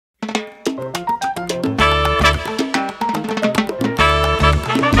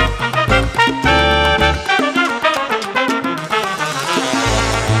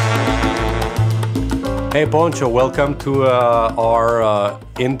Hey Poncho, welcome to our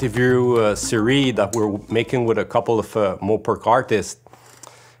interview series that we're making with a couple of Moperc artists.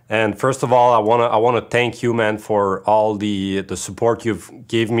 And first of all, I wanna thank you, man, for all the support you've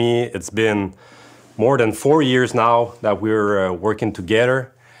gave me. It's been more than 4 years now that we're working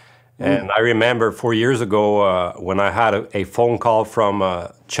together. And I remember 4 years ago when I had a phone call from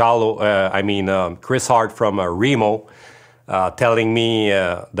Chris Hart from Remo, telling me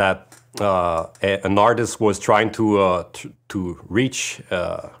that an artist was trying to reach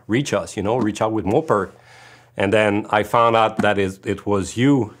us, reach out with Moperc. And then I found out that it was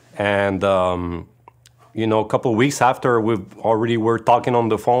you. And a couple of weeks after, were talking on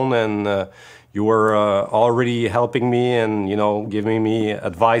the phone, and you were already helping me and giving me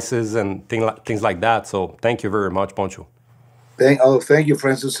advices and things like that. So thank you very much, Poncho. Thank you,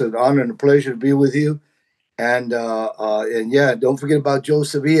 Francis. It's an honor and a pleasure to be with you. And yeah, don't forget about Joe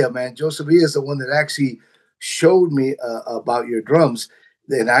Sevilla, man. Joe Sevilla is the one that actually showed me about your drums.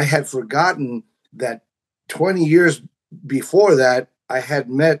 And I had forgotten that 20 years before that, I had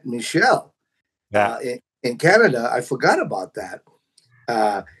met Michel Yeah. in Canada. I forgot about that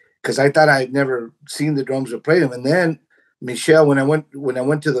because I thought I'd never seen the drums or played them. And then Michel, when I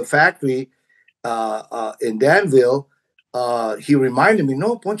went to the factory in Danville, he reminded me,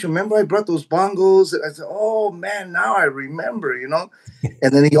 no, Poncho, remember I brought those bongos? And I said, oh man, now I remember,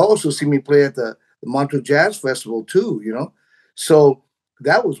 And then he also seen me play at the Montreux Jazz Festival too, So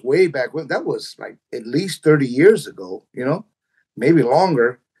that was way back when. That was like at least 30 years ago, maybe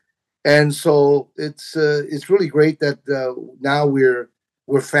longer. And so it's really great that now we're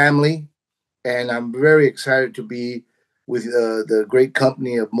family, and I'm very excited to be with the great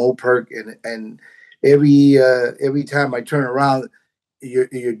company of Moperc, and every time I turn around,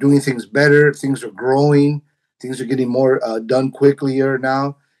 you're doing things better. Things are growing. Things are getting more done quickly here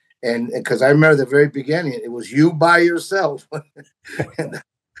now. And because I remember the very beginning, it was you by yourself. And,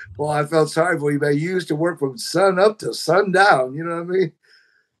 well, I felt sorry for you, but you used to work from sun up to sundown. You know what I mean?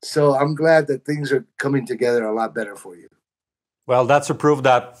 So I'm glad that things are coming together a lot better for you. Well, that's a proof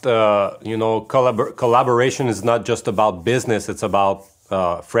that collaboration is not just about business; it's about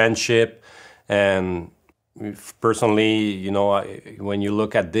friendship. And personally, when you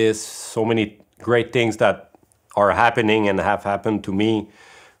look at this, so many great things that are happening and have happened to me.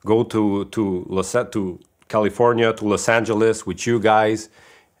 Go to California, to Los Angeles with you guys.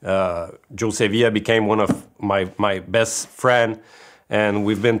 Joe Sevilla became one of my best friend. And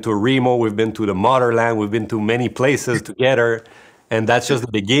we've been to Remo, we've been to the motherland, we've been to many places together. And that's just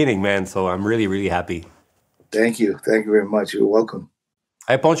the beginning, man. So I'm really, really happy. Thank you. Thank you very much. You're welcome.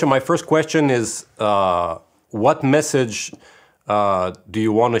 Hey, Poncho, my first question is, what message do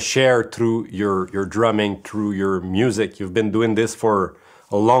you want to share through your drumming, through your music? You've been doing this for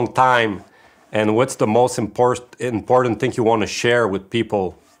a long time. And what's the most important thing you want to share with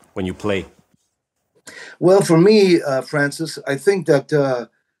people when you play? Well, for me, Francis, I think that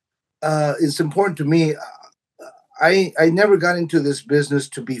it's important to me. I never got into this business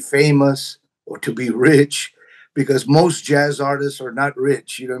to be famous or to be rich, because most jazz artists are not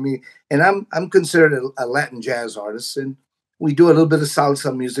rich. You know what I mean? And I'm considered a Latin jazz artist, and we do a little bit of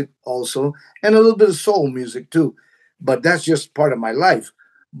salsa music also, and a little bit of soul music too. But that's just part of my life.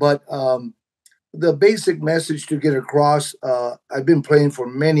 But the basic message to get across, I've been playing for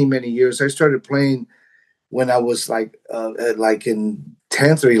many, many years. I started playing when I was like in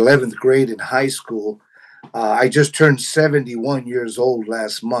 10th or 11th grade in high school. I just turned 71 years old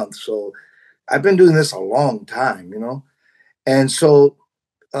last month. So I've been doing this a long time, And so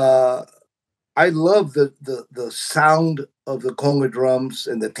I love the sound of the conga drums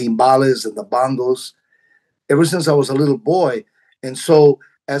and the timbales and the bongos ever since I was a little boy. And so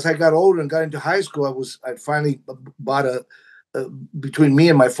as I got older and got into high school, I finally bought between me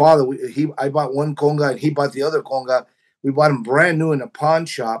and my father, I bought one conga and he bought the other conga. We bought them brand new in a pawn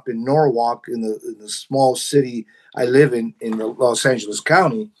shop in Norwalk, in the small city I live in the Los Angeles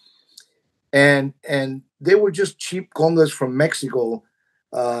County. And they were just cheap congas from Mexico.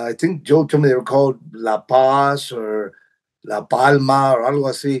 I think Joe told me they were called La Paz or La Palma or algo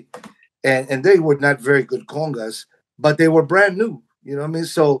así. And they were not very good congas, but they were brand new. You know what I mean?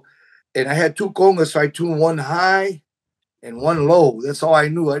 So, and I had two congas, so I tuned one high and one low. That's all I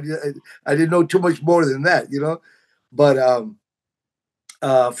knew. I didn't know too much more than that, But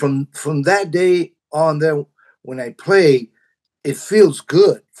from that day on, there, when I play, it feels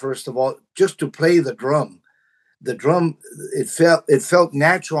good. First of all, just to play the drum. The drum, it felt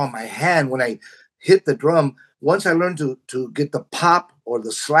natural on my hand when I hit the drum. Once I learned to get the pop or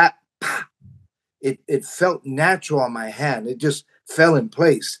the slap, it felt natural on my hand. It just fell in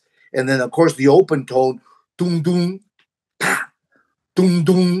place. And then, of course, the open tone, doom doom, pa, doom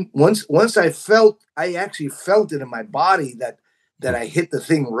doom. Once I actually felt it in my body that I hit the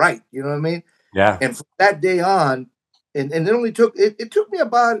thing right. You know what I mean? Yeah. And from that day on, and it only took it took me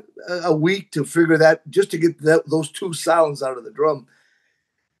about a week to figure that, just to get those two sounds out of the drum.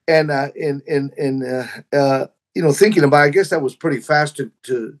 And thinking about it, I guess that was pretty fast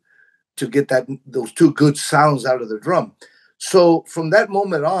to get those two good sounds out of the drum. So from that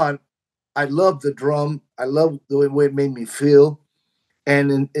moment on, I love the drum. I love the way it made me feel.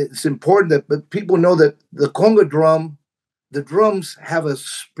 And it's important that people know that the conga drum, the drums have a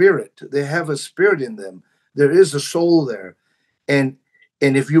spirit. They have a spirit in them. There is a soul there, and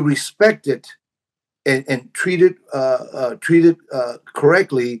if you respect it and treat it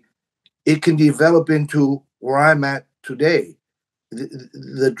correctly, it can develop into where I'm at today.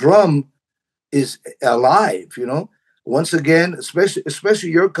 The drum is alive. Once again,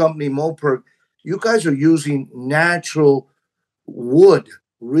 especially your company, Moperc, you guys are using natural wood,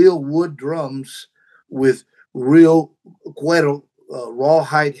 real wood drums with real cuero,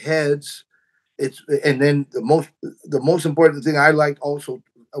 rawhide heads. And then the most important thing I like also,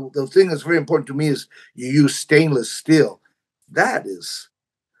 the thing that's very important to me is you use stainless steel. That is,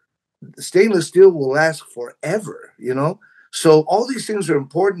 stainless steel will last forever. So all these things are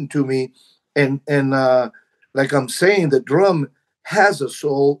important to me, and like I'm saying, the drum has a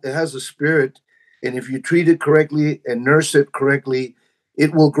soul, it has a spirit, and if you treat it correctly and nurse it correctly,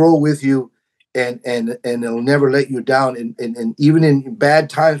 it will grow with you, and it'll never let you down. And even in bad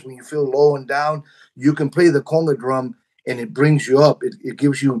times when you feel low and down, you can play the conga drum and it brings you up. It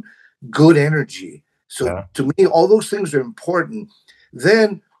gives you good energy. So Yeah. to me, all those things are important.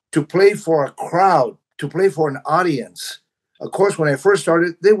 Then to play for a crowd, to play for an audience. Of course, when I first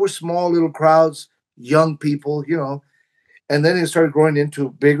started, they were small little crowds, young people. And then it started growing into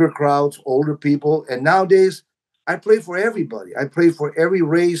bigger crowds, older people. And nowadays, I play for everybody. I play for every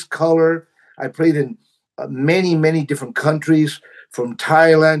race, color. I played in many, many different countries, from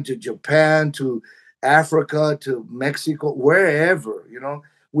Thailand to Japan to Africa to Mexico, wherever.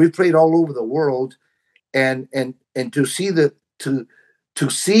 We've played all over the world, and to see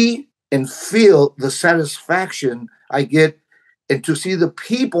and feel the satisfaction I get, and to see the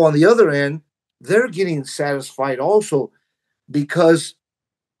people on the other end, they're getting satisfied also, because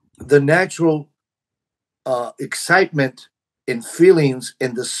the natural excitement and feelings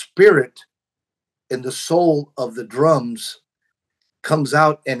and the spirit and the soul of the drums comes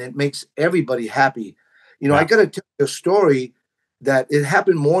out, and it makes everybody happy. I Yeah. got to tell you a story that it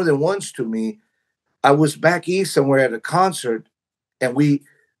happened more than once to me. I was back east somewhere at a concert, and we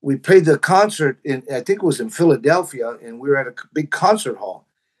played the concert in, I think it was in Philadelphia, and we were at a big concert hall,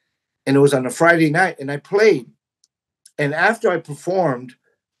 and it was on a Friday night, and I played. And after I performed,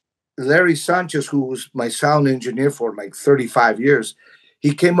 Larry Sanchez, who was my sound engineer for like 35 years,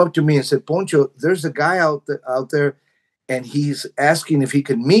 he came up to me and said, "Poncho, there's a guy out there, and he's asking if he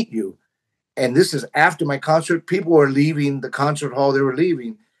can meet you." And this is after my concert. People were leaving the concert hall; they were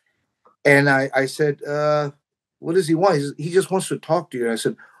leaving, and I said, "What does he want?" He said, "He just wants to talk to you." And I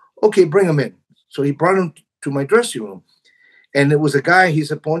said, "Okay, bring him in." So he brought him to my dressing room, and it was a guy. He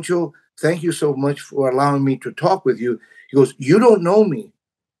said, "Poncho, thank you so much for allowing me to talk with you." He goes, "You don't know me.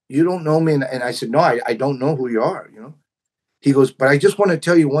 You don't know me." And I said, "No, I don't know who you are. He goes, "But I just want to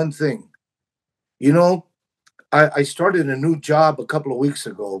tell you one thing. You know, I started a new job a couple of weeks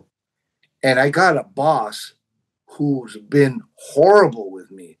ago, and I got a boss who's been horrible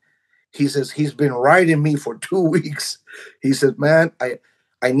with me." He says he's been riding me for 2 weeks. He said, "Man,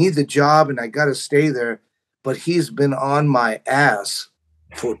 I need the job and I got to stay there, but he's been on my ass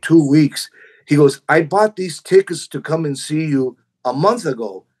for 2 weeks." He goes, "I bought these tickets to come and see you a month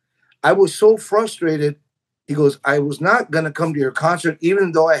ago. I was so frustrated." He goes, "I was not going to come to your concert,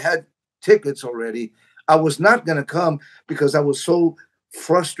 even though I had tickets already. I was not going to come because I was so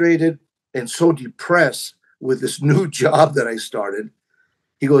frustrated and so depressed with this new job that I started."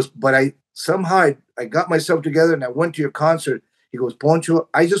 He goes, "But I got myself together and I went to your concert." He goes, "Poncho,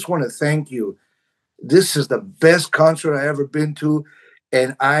 I just want to thank you. This is the best concert I ever been to.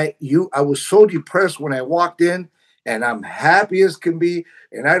 And I was so depressed when I walked in, and I'm happy as can be,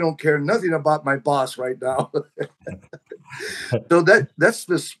 and I don't care nothing about my boss right now." So that's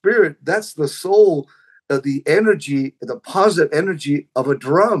the spirit, that's the soul, the energy, the positive energy of a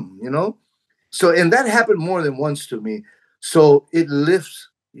drum. So, and that happened more than once to me. So it lifts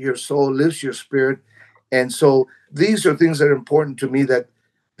your soul, lifts your spirit. And so these are things that are important to me, that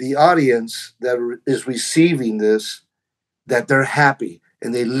the audience that is receiving this, that they're happy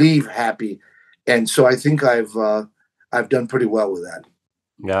and they leave happy. And so I think I've done pretty well with that.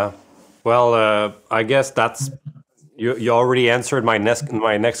 Yeah. Well, I guess that's you already answered my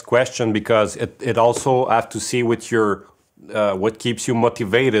next question, because it also have to see with your what keeps you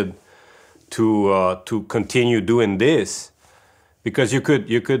motivated to continue doing this, because you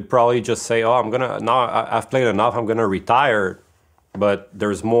could probably just say, oh, I'm gonna now I've played enough, I'm gonna retire, but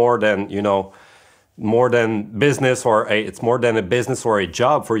there's more than, more than business, it's more than a business or a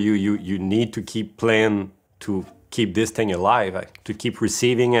job for you. You need to keep playing to keep this thing alive, to keep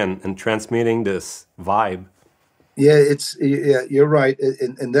receiving and transmitting this vibe. Yeah, yeah, you're right,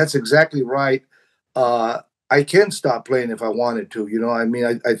 and that's exactly right. I can stop playing if I wanted to. I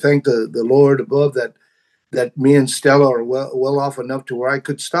mean, I thank the Lord above that me and Stella are well off enough to where I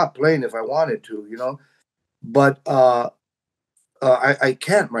could stop playing if I wanted to. But I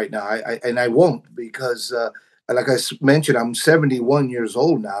can't right now. And I won't, because, like mentioned, I'm 71 years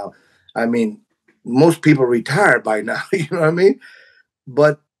old now. I mean, most people retire by now. You know what I mean?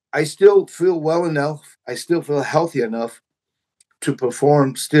 But I still feel well enough. I still feel healthy enough to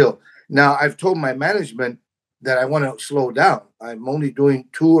perform still. Now, I've told my management that I want to slow down. I'm only doing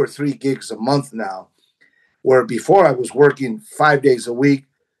 2 or 3 gigs a month now, where before I was working 5 days a week,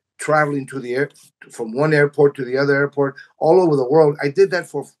 traveling to the air from one airport to the other airport all over the world. I did that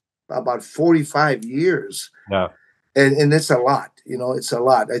for about 45 years. Yeah. And it's a lot, it's a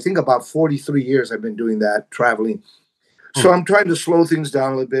lot. I think about 43 years I've been doing that, traveling. So Hmm. I'm trying to slow things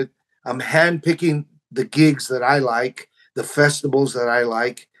down a little bit. I'm handpicking the gigs that I like, the festivals that I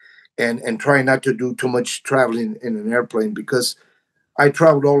like, and trying not to do too much traveling in an airplane, because I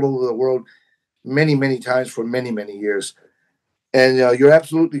traveled all over the world many, many times for many, many years. And you're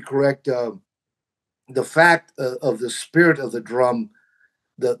absolutely correct. The fact of the spirit of the drum,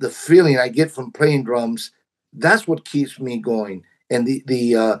 the feeling I get from playing drums, that's what keeps me going. And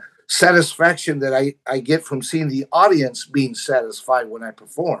the satisfaction that I get from seeing the audience being satisfied when I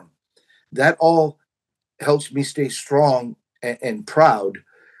perform, that all helps me stay strong and proud.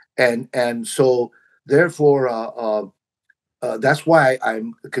 And so therefore, that's why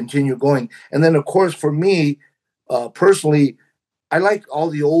I'm continue going. And then, of course, for me personally, I like all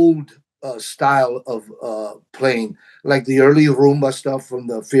the old style of playing, like the early rumba stuff from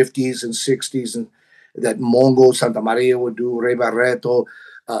the 50s and 60s, and that Mongo, Santa Maria would do, Ray Barreto,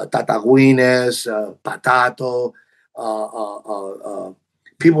 Tataguines, Patato, uh, uh,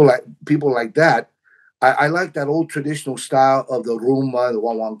 people like that. I like that old traditional style of the rumba, the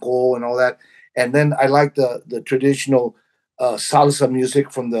guaguancó, and all that. And then I like the traditional salsa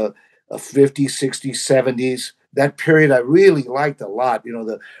music from the 50s, 60s, 70s. That period I really liked a lot.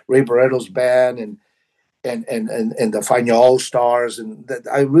 The Ray Barreto's band and the Fania All Stars, and that,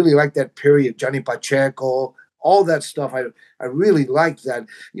 I really like that period. Johnny Pacheco, all that stuff. I really liked that.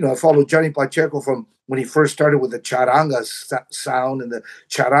 I followed Johnny Pacheco from when he first started with the charanga sound and the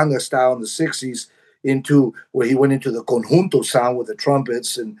charanga style in the '60s, into where he went into the conjunto sound with the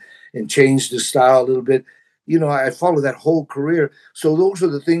trumpets and changed the style a little bit. I followed that whole career. So those are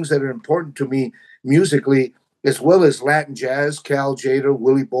the things that are important to me musically, as well as Latin jazz, Cal Jader,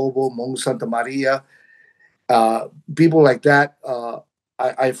 Willie Bobo, Mongo Santa Maria, uh, people like that.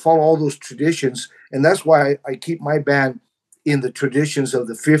 I follow all those traditions, and that's why I keep my band in the traditions of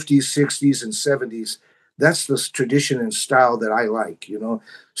the 50s, 60s, and 70s. That's the tradition and style that I like.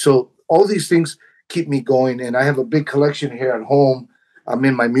 So all these things keep me going, and I have a big collection here at home. I'm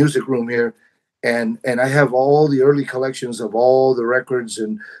in my music room here, and I have all the early collections of all the records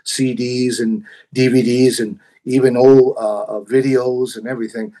and CDs and DVDs and even old videos and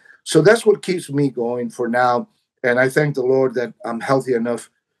everything. So that's what keeps me going for now. And I thank the Lord that I'm healthy enough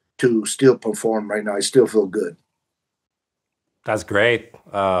to still perform right now. I still feel good. That's great.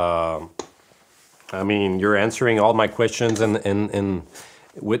 I mean, you're answering all my questions and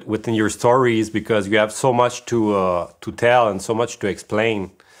within your stories, because you have so much to tell and so much to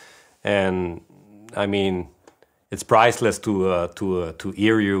explain. And I mean, it's priceless to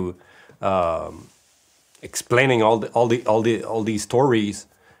hear you explaining all these stories.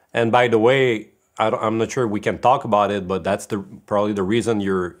 And by the way, I'm not sure we can talk about it, but that's probably the reason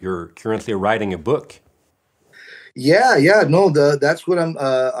you're currently writing a book. Yeah, yeah, no, that's what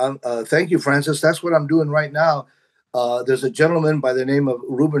thank you, Francis. That's what I'm doing right now. There's a gentleman by the name of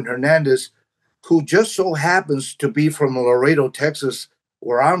Ruben Hernandez who just so happens to be from Laredo, Texas,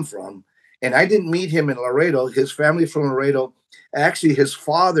 where I'm from. And I didn't meet him in Laredo. His family from Laredo. Actually, his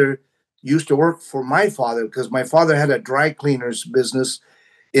father used to work for my father, because my father had a dry cleaners business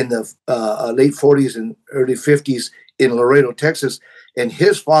in the late 40s and early 50s in Laredo, Texas. And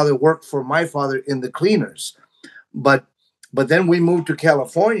his father worked for my father in the cleaners. But then we moved to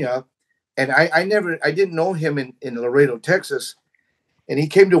California, and I didn't know him in Laredo, Texas. And he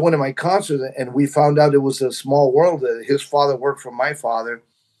came to one of my concerts, and we found out it was a small world. His father worked for my father,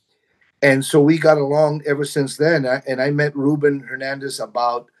 and so we got along ever since then. And I met Ruben Hernandez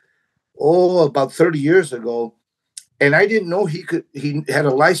about 30 years ago, and I didn't know he had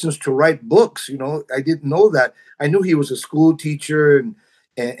a license to write books. I didn't know that. I knew he was a school teacher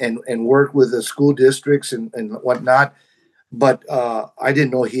and worked with the school districts and whatnot, but I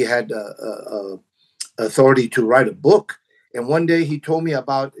didn't know he had authority to write a book. And one day he told me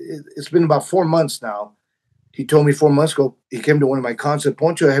it's been about 4 months now. He told me 4 months ago, he came to one of my concerts,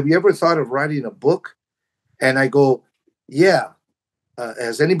 Poncho, have you ever thought of writing a book? And I go, yeah.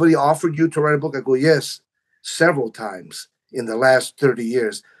 Has anybody offered you to write a book? I go, yes, several times in the last 30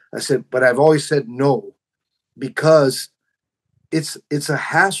 years. I said, but I've always said no, because it's a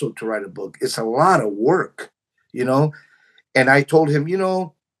hassle to write a book. It's a lot of work, you know? And I told him,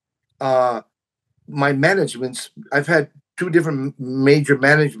 my managements, I've had two different major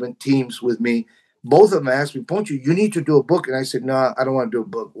management teams with me. Both of them asked me, Poncho, you need to do a book. And I said, no, I don't want to do a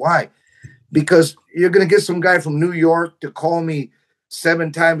book. Why? Because you're going to get some guy from New York to call me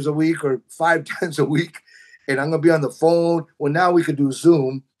 7 times a week or 5 times a week, and I'm going to be on the phone. Well, now we could do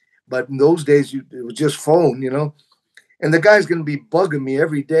Zoom, but in those days, it was just phone, and the guy's going to be bugging me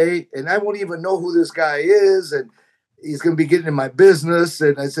every day, and I won't even know who this guy is, and he's going to be getting in my business.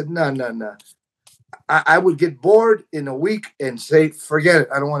 And I said, no. I would get bored in a week and say, forget it.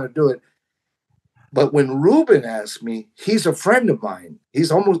 I don't want to do it. But when Ruben asked me, he's a friend of mine.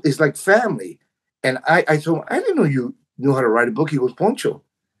 He's like family. And I told him, I didn't know you knew how to write a book. He goes, Poncho,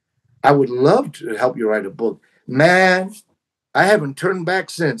 I would love to help you write a book. Man, I haven't turned back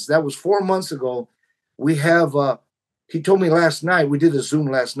since. That was 4 months ago. We have, he told me last night, we did a Zoom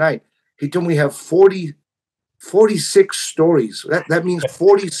last night. He told me we have 46 stories. That means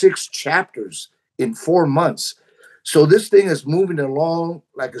 46 chapters in 4 months. So this thing is moving along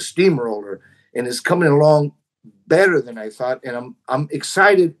like a steamroller, and it's coming along better than I thought. And I'm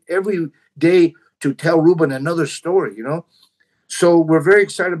excited every day to tell Ruben another story, So we're very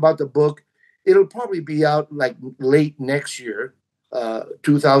excited about the book. It'll probably be out like late next year,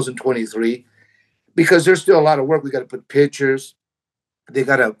 2023, because there's still a lot of work. We got to put pictures. They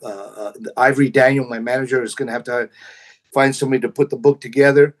got Ivory Daniel, my manager, is going to have to find somebody to put the book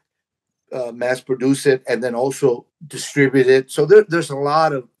together, mass produce it, and then also distribute it. So there's a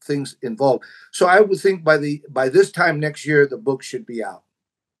lot of things involved. So I would think by this time next year, the book should be out.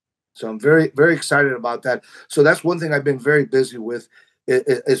 So I'm very, very excited about that. So that's one thing I've been very busy with,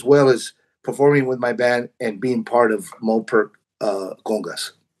 as well as performing with my band and being part of Moperc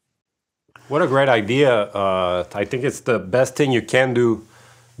Congas. What a great idea. I think it's the best thing you can do,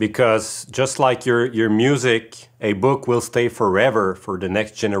 because just like your music, a book will stay forever for the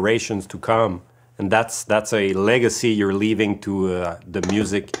next generations to come. And that's a legacy you're leaving to the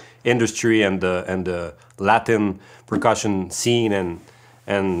music industry and the Latin percussion scene.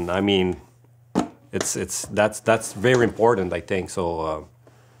 And I mean, that's very important, I think. So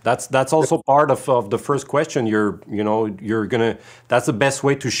that's also part of the first question. That's the best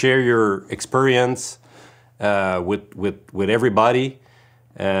way to share your experience with everybody,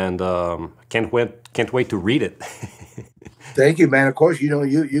 and can't wait to read it. Thank you, man. Of course,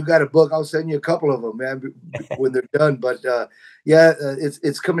 you got a book. I'll send you a couple of them, man, when they're done. But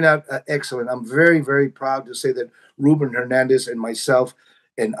it's coming out excellent. I'm very, very proud to say that Ruben Hernandez and myself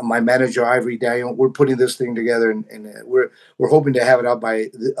and my manager Ivory Daniel, we're putting this thing together, and we're hoping to have it out by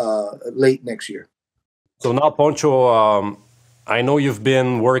late next year. So now, Poncho, I know you've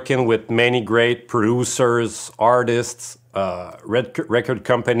been working with many great producers, artists, record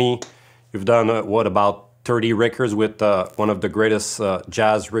company. You've done about 30 records with one of the greatest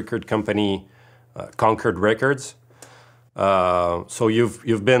jazz record company, Concord Records. So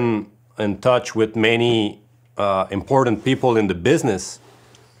you've been in touch with many important people in the business.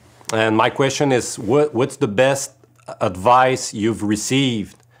 And my question is, what's the best advice you've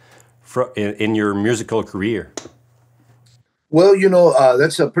received in your musical career? Well,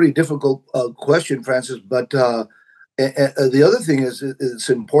 that's a pretty difficult question, Francis. But the other thing it's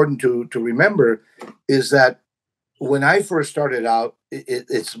important to remember is that when I first started out,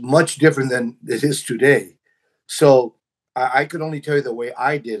 it's much different than it is today. So I can only tell you the way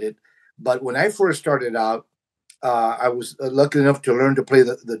I did it. But when I first started out, I was lucky enough to learn to play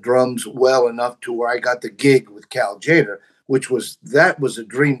the drums well enough to where I got the gig with Cal Jader, which was a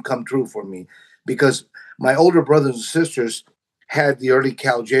dream come true for me, because my older brothers and sisters had the early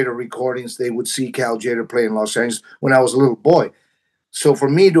Cal Jader recordings. They would see Cal Jader play in Los Angeles when I was a little boy. So for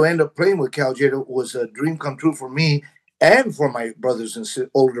me to end up playing with Cal Jader was a dream come true for me and for my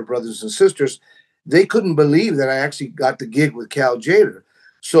older brothers and sisters. they couldn't believe that I actually got the gig with Cal Jader.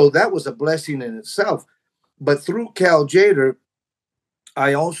 So that was a blessing in itself. But through Cal Jader,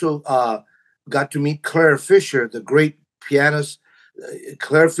 I also got to meet Claire Fisher, the great pianist.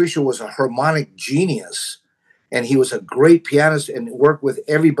 Claire Fisher was a harmonic genius, and he was a great pianist and worked with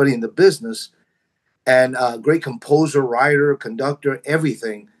everybody in the business, and a great composer, writer, conductor,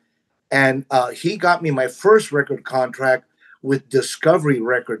 everything. And he got me my first record contract with Discovery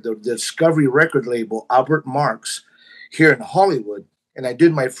Record, the Discovery record label, Albert Marks, here in Hollywood. And I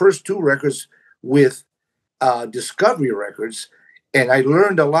did my first two records with Discovery Records, and I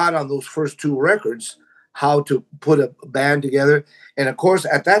learned a lot on those first two records, how to put a band together. And of course,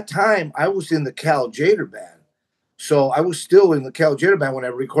 at that time, I was in the Cal Jader band. So I was still in the Cal Jader band when I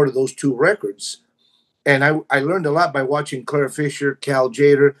recorded those two records. And I learned a lot by watching Claire Fisher, Cal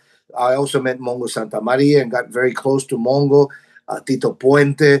Jader. I also met Mongo Santa Maria and got very close to Mongo, Tito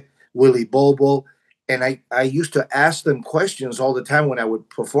Puente, Willie Bobo. And I used to ask them questions all the time when I would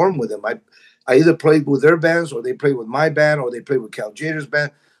perform with them. I either played with their bands, or they played with my band, or they played with Cal Jader's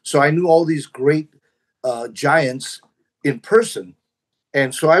band. So I knew all these great giants in person.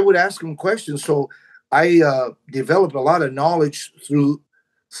 And so I would ask them questions. So I developed a lot of knowledge through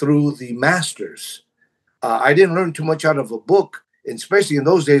the masters. I didn't learn too much out of a book, and especially in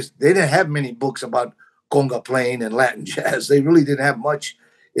those days, they didn't have many books about conga playing and Latin jazz. They really didn't have much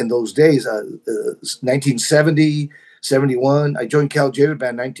in those days. 1970, 71, I joined Cal Jader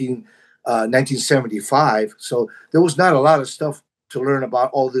Band 1975. So there was not a lot of stuff to learn about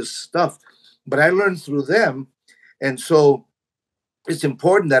all this stuff, but I learned through them. And so it's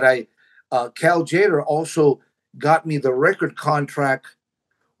important that Cal Jader also got me the record contract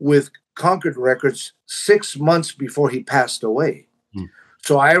with Concord Records 6 months before he passed away.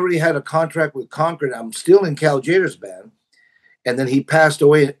 So I already had a contract with Concord. I'm still in Cal Jader's band. And then he passed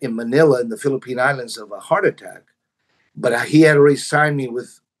away in Manila in the Philippine Islands of a heart attack. But he had already signed me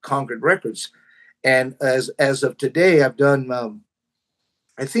with Concord Records. And as of today, I've done,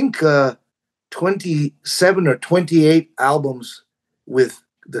 I think, 27 or 28 albums with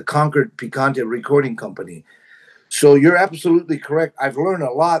the Concord Picante Recording Company. So you're absolutely correct. I've learned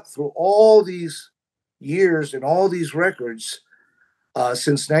a lot through all these years and all these records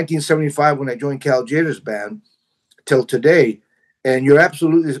since 1975 when I joined Cal Jader's band till today. And you're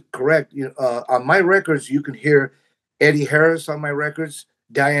absolutely correct. On my records, you can hear Eddie Harris on my records,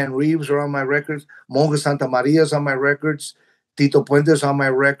 Diane Reeves are on my records, Mongo Santa Maria's on my records, Tito Puente's on my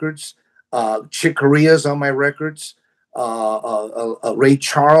records, Chick Corea's on my records, Ray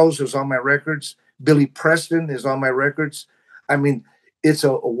Charles is on my records, Billy Preston is on my records. I mean, it's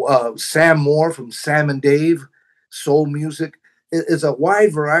Sam Moore from Sam and Dave, soul music. It's a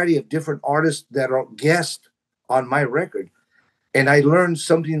wide variety of different artists that are guests on my record. And I learned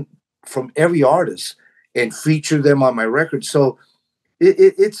something from every artist and feature them on my record. So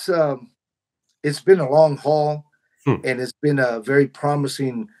it's been a long haul, and it's been a very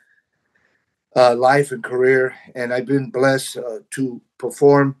promising life and career. And I've been blessed to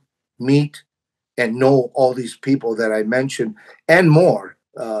perform, meet, and know all these people that I mentioned and more.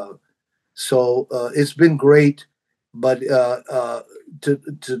 So it's been great. But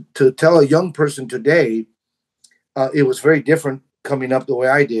to tell a young person today, it was very different coming up the way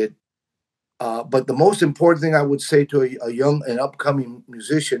I did. But the most important thing I would say to a young and upcoming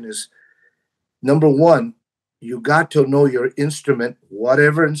musician is, number one, you got to know your instrument,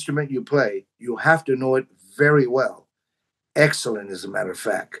 whatever instrument you play. You have to know it very well. Excellent, as a matter of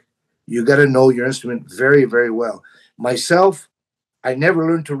fact. You got to know your instrument very, very well. Myself, I never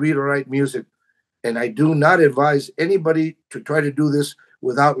learned to read or write music, and I do not advise anybody to try to do this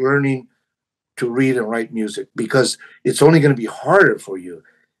without learning to read and write music, because it's only going to be harder for you.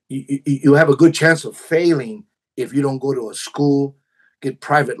 You have a good chance of failing if you don't go to a school, get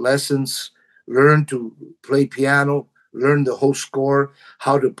private lessons, learn to play piano, learn the whole score,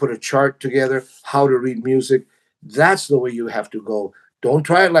 how to put a chart together, how to read music. That's the way you have to go. Don't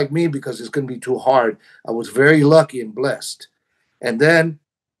try it like me, because it's going to be too hard. I was very lucky and blessed. And then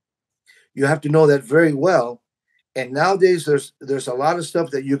you have to know that very well. And nowadays there's a lot of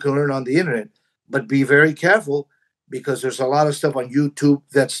stuff that you can learn on the internet, but be very careful, because there's a lot of stuff on YouTube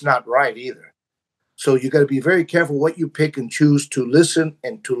that's not right either. So you got to be very careful what you pick and choose to listen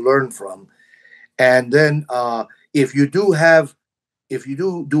and to learn from. And then if you do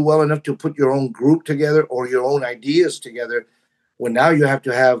well enough to put your own group together or your own ideas together, well, now you have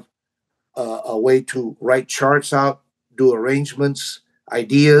to have a way to write charts out, do arrangements,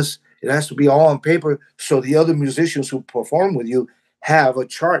 ideas. It has to be all on paper, so the other musicians who perform with you have a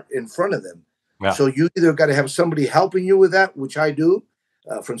chart in front of them. Yeah. So you either got to have somebody helping you with that, which I do,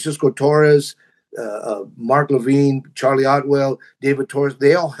 Francisco Torres, Mark Levine, Charlie Otwell, David Torres.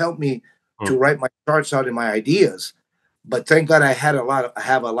 They all helped me Mm. to write my charts out and my ideas. But thank God I had a lot of, I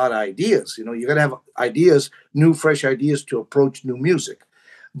have a lot of ideas. You know, you got to have ideas, new, fresh ideas to approach new music.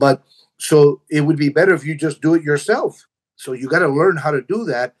 But so it would be better if you just do it yourself. So you got to learn how to do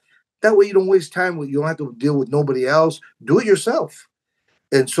that. That way you don't waste time with, you don't have to deal with nobody else. Do it yourself.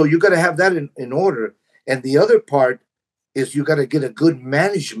 And so you got to have that in order. And the other part is you got to get a good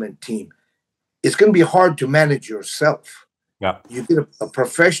management team. It's going to be hard to manage yourself. Yeah. You get a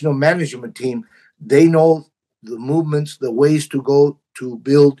professional management team. They know the movements, the ways to go to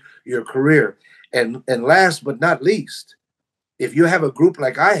build your career. And last but not least, if you have a group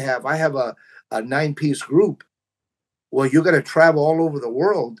like I have a 9-piece group. Well, you got to travel all over the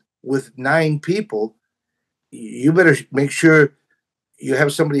world with 9 people. You better make sure you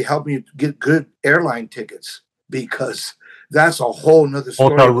have somebody helping you get good airline tickets, because that's a whole nother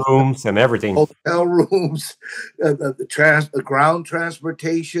story. Hotel rooms and everything. Hotel rooms, the ground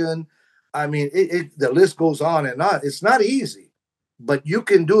transportation. I mean, the list goes on and on. It's not easy, but you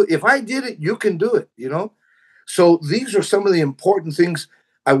can do it. If I did it, you can do it, you know? So these are some of the important things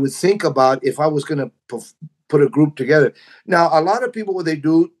I would think about if I was going to put a group together. Now, a lot of people, what they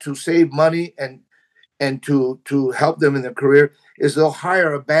do to save money and to help them in their career is they'll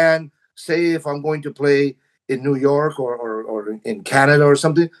hire a band. Say if I'm going to play in New York or in Canada or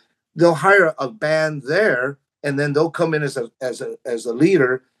something, they'll hire a band there, and then they'll come in as a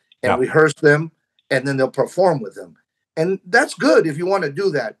leader and rehearse them, and then they'll perform with them. And that's good if you want to do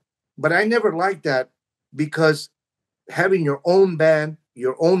that. But I never liked that, because having your own band,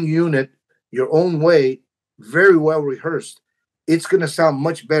 your own unit, your own way, very well rehearsed, it's going to sound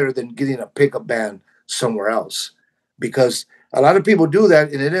much better than getting a pickup band somewhere else. Because a lot of people do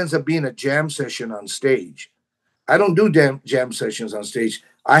that, and it ends up being a jam session on stage. I don't do jam sessions on stage.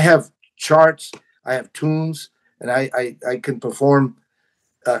 I have charts, I have tunes, and I can perform.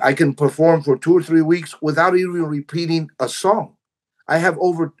 I can perform for 2 or 3 weeks without even repeating a song. I have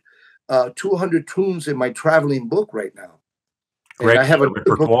over 200 tunes in my traveling book right now. Great and I have a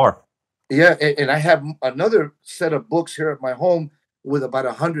repertoire. Yeah, and I have another set of books here at my home with about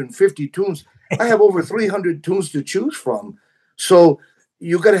 150 tunes. I have over 300 tunes to choose from. So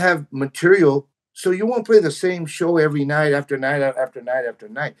you got to have material. So you won't play the same show every night after night after night after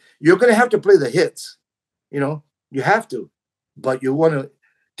night. You're going to have to play the hits. You know, you have to. But you want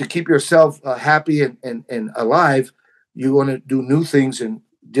to keep yourself happy and alive. You want to do new things and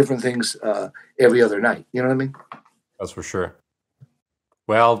different things every other night. You know what I mean? That's for sure.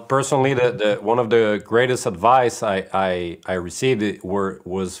 Well, personally, the one of the greatest advice I received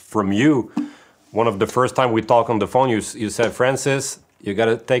was from you. One of the first time we talked on the phone, you said, Francis, you got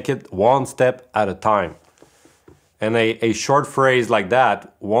to take it one step at a time. And a short phrase like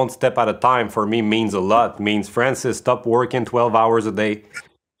that, one step at a time, for me means a lot. Means, Francis, stop working 12 hours a day.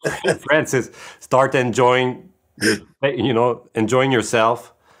 Francis, start enjoying enjoying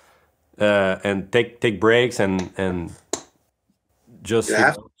yourself, and take breaks and just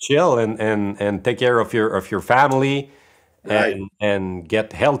chill and take care of your family, Right. and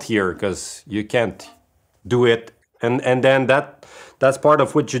get healthier, because you can't do it. And then that's part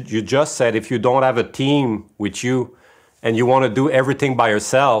of what you just said. If you don't have a team with you and you want to do everything by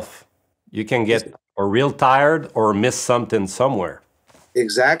yourself, you can get or real tired or miss something somewhere.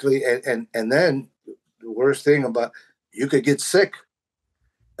 Exactly. And then the worst thing about, you could get sick.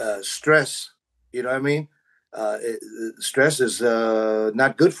 Stress, you know what I mean? Stress is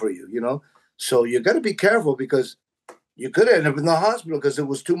not good for you, you know? So you got to be careful, because you could end up in the hospital because it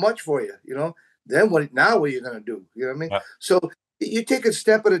was too much for you, you know? Then what are you going to do? You know what I mean? Yeah. So you take it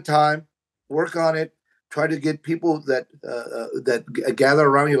step at a time, work on it, try to get people that gather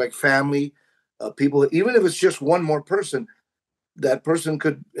around you, like family, people, even if it's just one more person, that person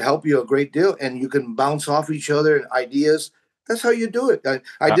could help you a great deal, and you can bounce off each other and ideas. That's how you do it.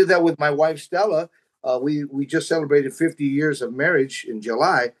 I did that with my wife, Stella. We just celebrated 50 years of marriage in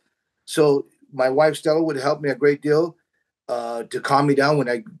July. So my wife, Stella, would help me a great deal to calm me down when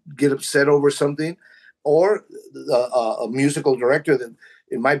I get upset over something. Or a musical director. That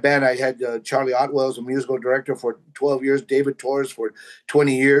in my band, I had Charlie Otwell as a musical director for 12 years, David Torres for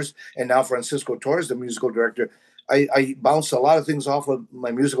 20 years, and now Francisco Torres, the musical director. I bounce a lot of things off of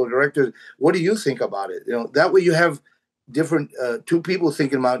my musical director. What do you think about it? You know, that way you have different 2 people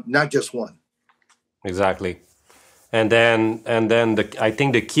thinking about, not just one. Exactly. And then I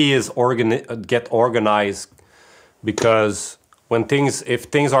think the key is get organized, because if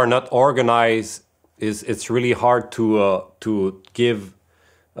things are not organized, it's really hard to give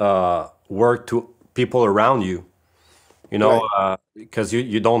work to people around you. you know, Right. because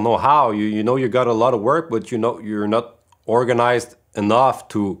you don't know how. You know you got a lot of work, but you know you're not organized enough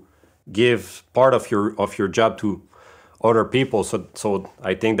to give part of your job to other people. So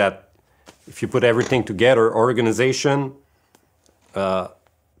I think that if you put everything together, organization,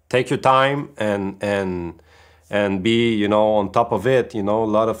 take your time and be, you know, on top of it. You know,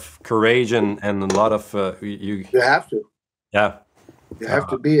 a lot of courage and a lot of you. You have to. Yeah. You have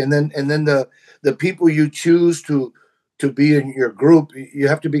to be, and then the people you choose to be in your group, you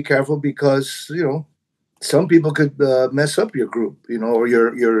have to be careful because some people could mess up your group, or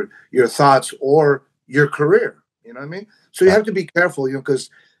your thoughts or your career. You know what I mean? So you Yeah. have to be careful, because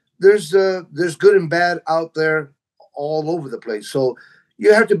there's good and bad out there all over the place. So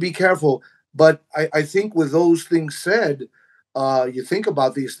you have to be careful. But I think with those things said, you think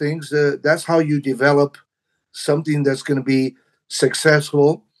about these things. That's how you develop something that's going to be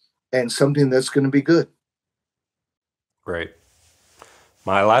successful and something that's going to be good. Great.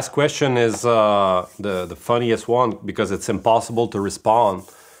 My last question is the funniest one because it's impossible to respond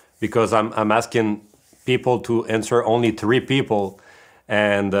because I'm asking people to answer only three people,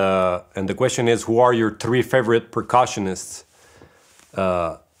 and the question is who are your three favorite percussionists?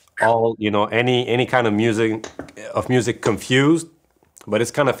 All, you know, any kind of music confused, but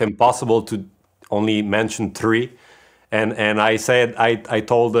it's kind of impossible to only mention three. And I said I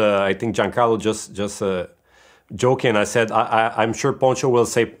told I think Giancarlo just joking. I said I'm sure Poncho will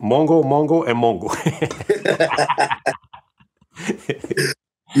say Mongo, Mongo, and Mongo.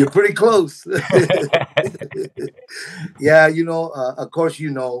 You're pretty close. Yeah, of course,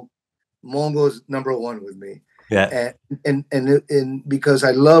 Mongo's number one with me, Yeah, and because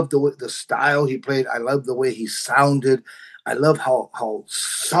I love the style he played, I love the way he sounded, I love how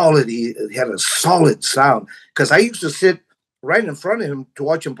solid he had a solid sound. Because I used to sit right in front of him to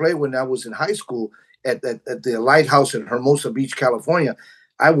watch him play when I was in high school at the Lighthouse in Hermosa Beach, California.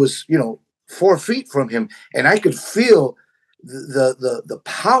 I was 4 feet from him, and I could feel the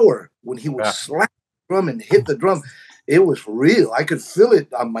power when he would yeah, slap the drum and hit the drum. It was real. I could feel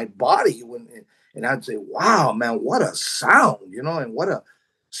it on my body and I'd say, "Wow, man, what a sound!" and what a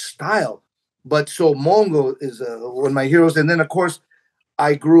style. But so Mongo is one of my heroes, and then of course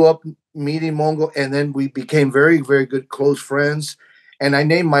I grew up meeting Mongo, and then we became very, very good close friends. And I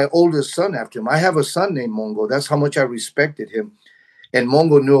named my oldest son after him. I have a son named Mongo. That's how much I respected him. And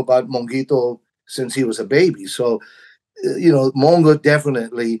Mongo knew about Monguito since he was a baby. So Mongo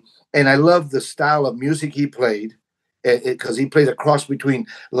definitely. And I love the style of music he played because he played a cross between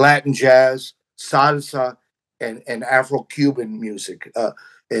Latin jazz, salsa, and Afro-Cuban music.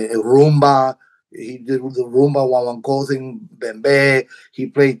 Rumba, he did the rumba, guaguancó thing, bembe. He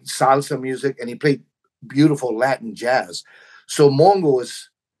played salsa music and he played beautiful Latin jazz. So Mongo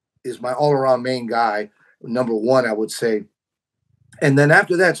is my all-around main guy, number one, I would say. And then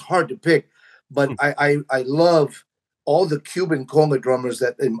after that, it's hard to pick, but I love all the Cuban conga drummers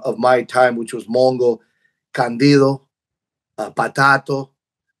of my time, which was Mongo, Candido, Patato,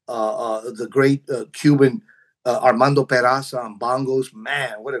 the great Cuban Armando Peraza on bongos.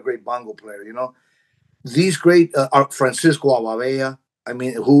 Man, what a great bongo player! These great Francisco Ababella. I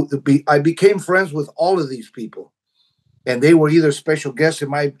mean, I became friends with all of these people, and they were either special guests in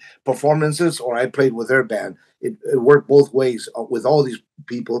my performances or I played with their band. It worked both ways with all these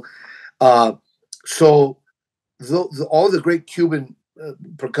people. Uh, so all the great Cuban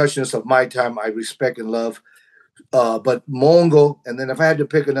percussionists of my time, I respect and love. But Mongo, and then if I had to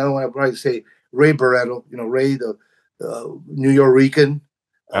pick another one, I'd probably say Ray Barretto. Ray, the New Yorican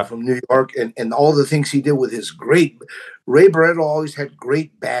yeah. from New York, and all the things he did with his great. Ray Barretto always had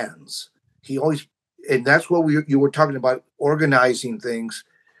great bands. He always, and that's what you were talking about, organizing things.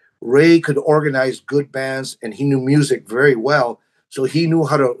 Ray could organize good bands, and he knew music very well, so he knew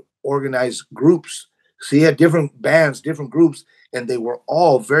how to organize groups. So he had different bands, different groups, and they were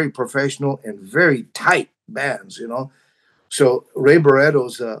all very professional and very tight bands. So Ray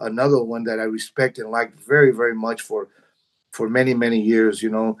Barretto's another one that I respect and like very, very much for many, many years.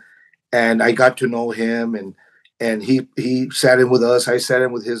 And I got to know him, and he sat in with us. I sat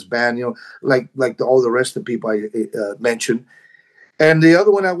in with his band, like all the rest of the people I mentioned. And the other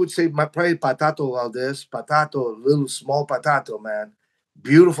one I would say, my probably Patato Valdez, Patato, little small Patato, man,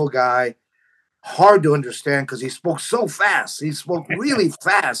 beautiful guy, hard to understand because he spoke so fast. He spoke really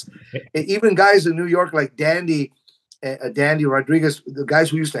fast. Even guys in New York like Dandy Rodriguez, the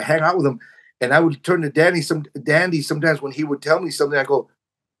guys who used to hang out with him, and I would turn to Dandy sometimes when he would tell me something. I go,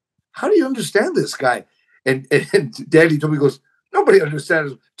 "How do you understand this guy?" And Dandy told me, he goes, "Nobody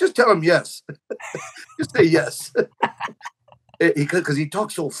understands. Just tell him yes. Just say yes." Because he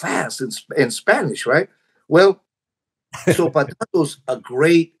talks so fast in Spanish, right? Well, So Patato's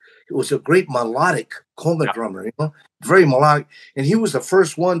he was a great melodic conga Yeah. drummer, very melodic. And he was the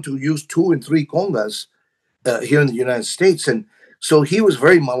first one to use two and three congas here in the United States. And so he was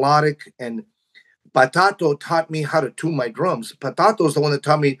very melodic. And Patato taught me how to tune my drums. Patato is the one that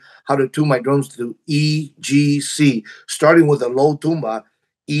taught me how to tune my drums to E, G, C, starting with a low tumba,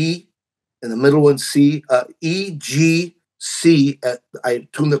 E, and the middle one C, E, G, C. I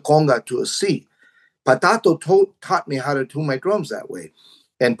tune the conga to a C. Patato taught me how to tune my drums that way.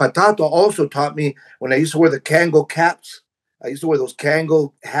 And Patato also taught me when I used to wear the Kango caps. I used to wear those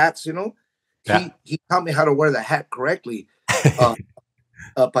Kango hats, Yeah. He taught me how to wear the hat correctly. Uh,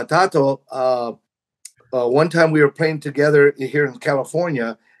 Patato, one time we were playing together here in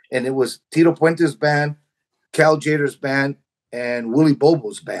California, and it was Tito Puente's band, Cal Jader's band, and Willie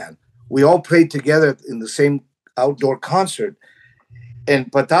Bobo's band. We all played together in the same outdoor concert.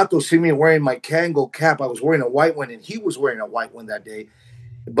 And Patato see me wearing my Kango cap. I was wearing a white one, and he was wearing a white one that day.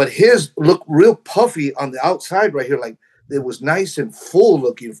 But his looked real puffy on the outside right here. Like it was nice and full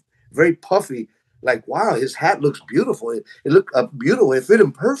looking, very puffy. Like, wow, his hat looks beautiful. It looked beautiful. It fit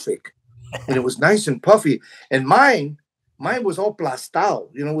him perfect. And it was nice and puffy. And mine was all plastado,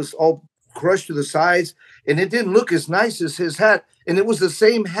 it was all crushed to the sides. And it didn't look as nice as his hat. And it was the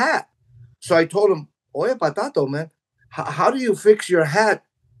same hat. So I told him, Oye, Patato, man, how do you fix your hat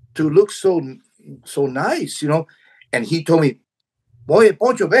to look so nice, And he told me, Oye,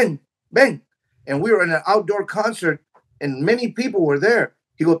 Poncho, ven. And we were in an outdoor concert, and many people were there.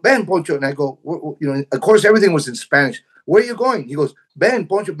 He goes, ven, Poncho. And I go, of course, everything was in Spanish. Where are you going? He goes, ven,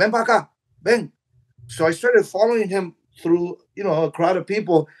 Poncho, ven para acá, ven. So I started following him through, a crowd of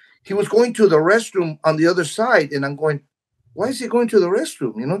people. He was going to the restroom on the other side, and I'm going, why is he going to the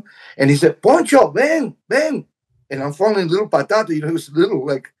restroom, And he said, Poncho, ven. And I'm following little Patato, he was little,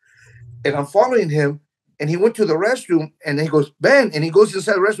 and I'm following him, and he went to the restroom, and he goes, ven, and he goes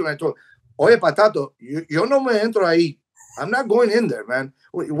inside the restroom, and I told him, Oye, Patato, yo no me entro ahí. I'm not going in there, man.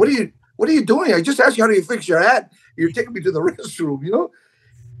 What are you doing? I just asked you how do you fix your hat. You're taking me to the restroom,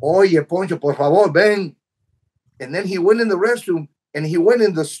 Oye, Poncho, por favor, ven. And then he went in the restroom, and he went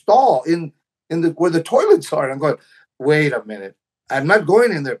in the stall in the where the toilets are. And I'm going, wait a minute. I'm not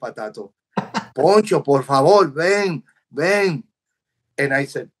going in there, Patato. Poncho, por favor, ven. And I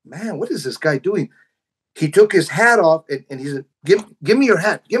said, man, what is this guy doing? He took his hat off, and he said, give me your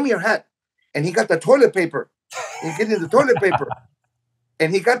hat. Give me your hat. And he got the toilet paper. He get in the toilet paper.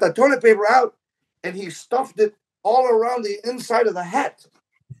 And he got the toilet paper out, and he stuffed it all around the inside of the hat.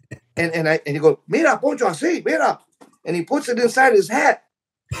 And he goes, mira, Poncho, así, mira. And he puts it inside his hat.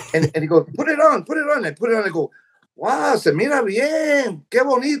 And he goes, put it on. I put it on. I go, wow, se mira bien. Qué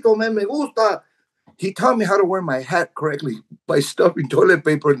bonito, man, me gusta. He taught me how to wear my hat correctly by stuffing toilet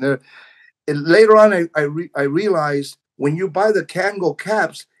paper in there. And later on, I realized when you buy the Kango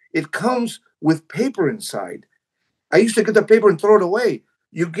caps, it comes with paper inside. I used to get the paper and throw it away.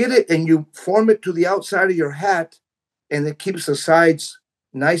 You get it and you form it to the outside of your hat, and it keeps the sides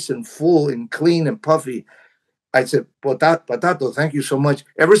nice and full and clean and puffy. I said, Patato, thank you so much.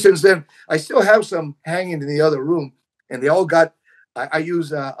 Ever since then, I still have some hanging in the other room, and they all got. I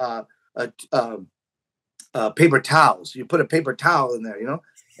use paper towels. You put a paper towel in there,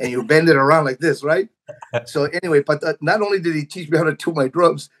 and you bend it around like this, right? So anyway, but not only did he teach me how to tune my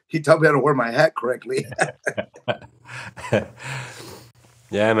drums, he taught me how to wear my hat correctly.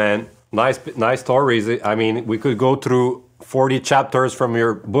 Yeah, man. Nice stories. I mean, we could go through 40 chapters from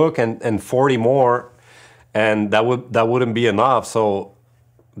your book and 40 more, and that wouldn't be enough. So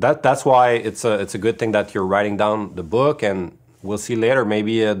that's why it's a good thing that you're writing down the book, and we'll see later.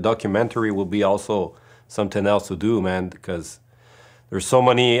 Maybe a documentary will be also something else to do, man, because there's so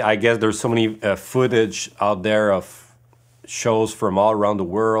many footage out there of shows from all around the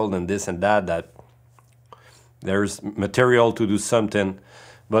world and this and that there's material to do something.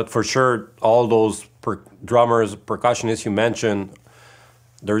 But for sure, all those drummers, percussionists you mentioned,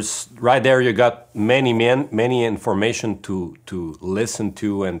 there's right there you got many information to listen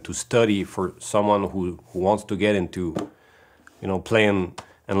to and to study for someone who wants to get into playing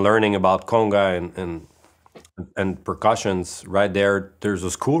and learning about conga and percussions. Right there, there's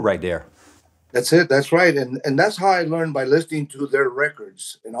a school right there. That's it. That's right. And that's how I learned, by listening to their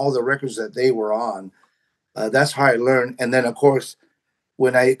records and all the records that they were on. That's how I learned. And then, of course,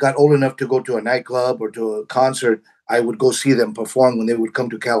 when I got old enough to go to a nightclub or to a concert, I would go see them perform when they would come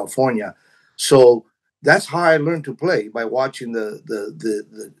to California. So that's how I learned to play, by watching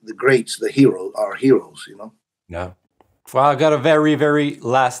the greats, our heroes. Yeah. Well, I got a very, very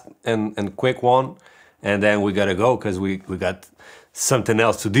last and quick one, and then we gotta go because we got something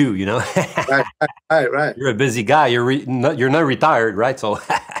else to do. Right, right, right. You're a busy guy. You're not retired, right? So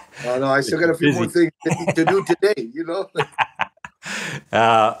Oh no, I still got a few more busy. things to do today.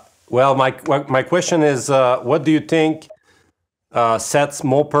 Uh, well, my question is, what do you think sets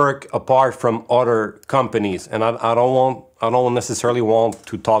Moperc apart from other companies? And I don't necessarily want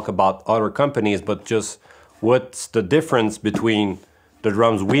to talk about other companies, but just what's the difference between the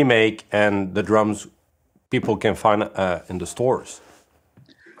drums we make and the drums people can find in the stores?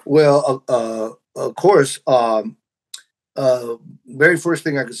 Well, of course, uh, very first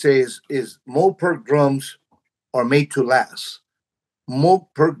thing I could say is Moperc drums are made to last.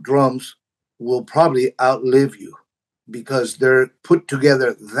 Moperc drums will probably outlive you because they're put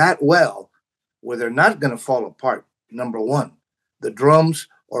together that well where they're not going to fall apart. Number one, the drums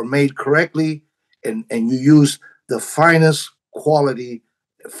are made correctly, and you use the finest quality,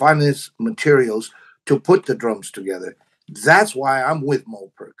 finest materials to put the drums together. That's why I'm with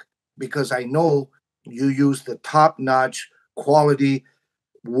Moperc, because I know you use the top notch quality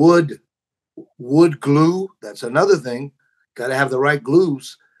wood wood glue. That's another thing. Got to have the right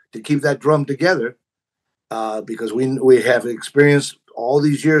glues to keep that drum together. Because we have experienced all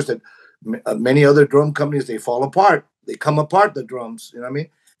these years that many other drum companies, they fall apart. They come apart, the drums. You know what I mean?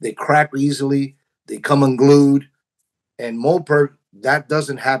 They crack easily. They come unglued. And Moperc, that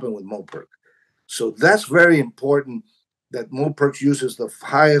doesn't happen with Moperc. So that's very important that Moperc uses the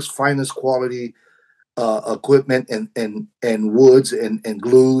highest, finest quality equipment and woods and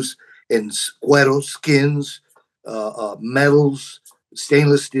glues and cueros, skins, metals,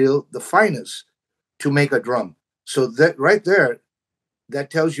 stainless steel, the finest to make a drum. So that right there, that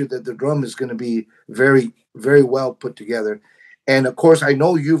tells you that the drum is going to be very, very well put together. And of course, I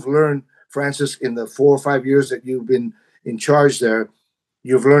know you've learned, Francis, in the 4 or 5 years that you've been in charge there,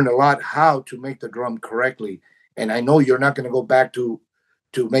 you've learned a lot how to make the drum correctly. And I know you're not going to go back to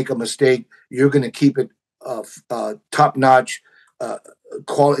make a mistake. You're going to keep it top notch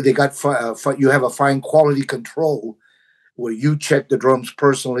quality. They got you have a fine quality control where you check the drums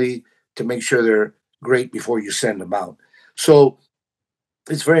personally to make sure they're great before you send them out. So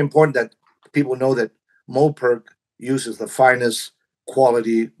it's very important that people know that Moperc uses the finest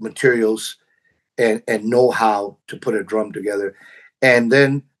quality materials and know how to put a drum together. And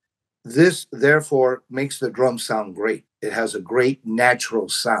then this, therefore, makes the drum sound great. It has a great natural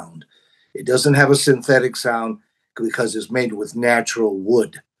sound. It doesn't have a synthetic sound because it's made with natural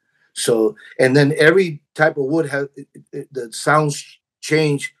wood. So, and then every type of wood has the sounds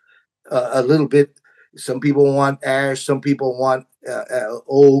change a little bit. Some people want ash, some people want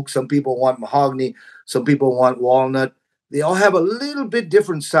oak, some people want mahogany, some people want walnut. They all have a little bit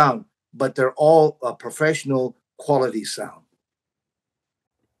different sound, but they're all a professional quality sound.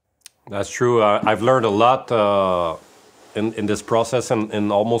 That's true. I've learned a lot in this process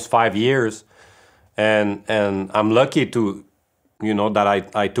in almost 5 years, and I'm lucky to,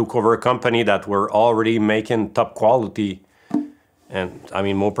 that I took over a company that were already making top quality. And I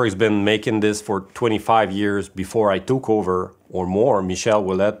mean, Moperc's been making this for 25 years before I took over or more. Michel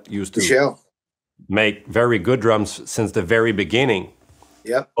Willette used to Michelle, make very good drums since the very beginning.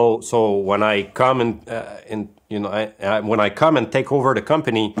 yep, So when I come when I come and take over the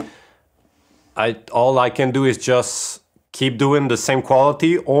company, all I can do is just keep doing the same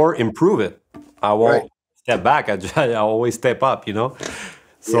quality or improve it. I right. won't step back. I always step up. You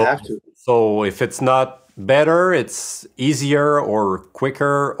So have to. so if it's not better, it's easier or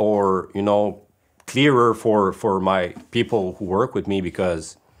quicker or clearer for my people who work with me,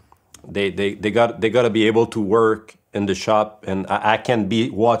 because they got to be able to work in the shop, and I can be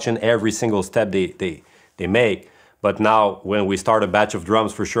watching every single step they make. But now when we start a batch of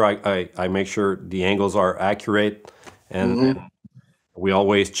drums, for sure I make sure the angles are accurate, and Hmm. we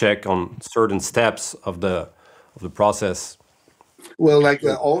always check on certain steps of the process. Well, like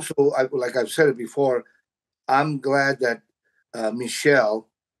also, like I've said it before, I'm glad that Michelle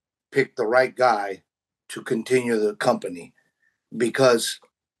picked the right guy to continue the company, because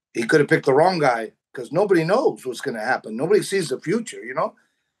he could have picked the wrong guy, because nobody knows what's going to happen. Nobody sees the future.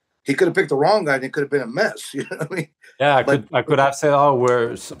 He could have picked the wrong guy and it could have been a mess. You know what I mean? Yeah, I But could I could have said, oh,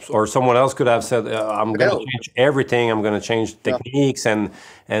 or someone else could have said, I'm gonna hell, change everything. I'm gonna change no, techniques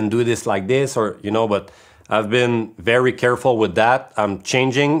and do this like this, or. But I've been very careful with that. I'm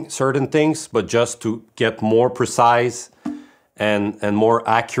changing certain things, but just to get more precise and more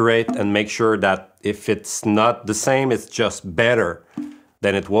accurate, and make sure that if it's not the same, it's just better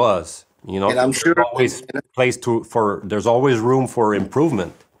than it was. and I'm There's sure, always there's always room for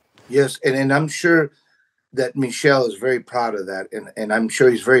improvement. yes, and I'm sure that Michelle is very proud of that, and I'm sure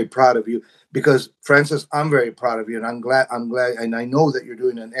he's very proud of you, because Francis, I'm very proud of you, and I'm glad, and I know that you're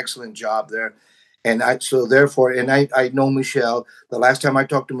doing an excellent job there. And so therefore, and I know Michelle. The last time I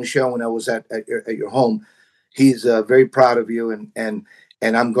talked to Michelle when I was at your home, he's very proud of you, and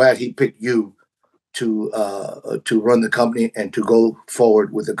I'm glad he picked you to run the company and to go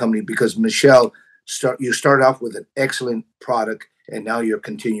forward with the company, because Michelle, you started off with an excellent product, and now you're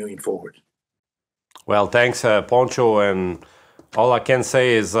continuing forward. Well, thanks, Poncho, and all I can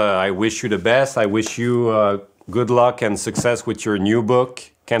say is I wish you the best. I wish you good luck and success with your new book.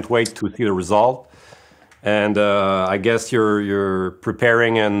 Can't wait to see the result. And I guess you're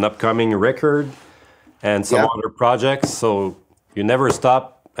preparing an upcoming record and some Yeah, other projects. So you never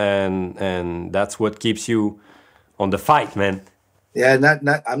stop, and that's what keeps you on the fight, man. yeah. Not.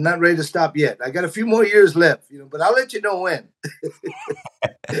 I'm not ready to stop yet. I got a few more years left, but I'll let you know when.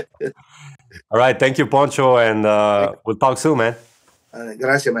 All right, thank you, Poncho, and we'll talk soon, man.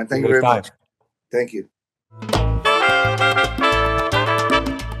 Gracias, man. Have a Thank you great very time. much. Thank you.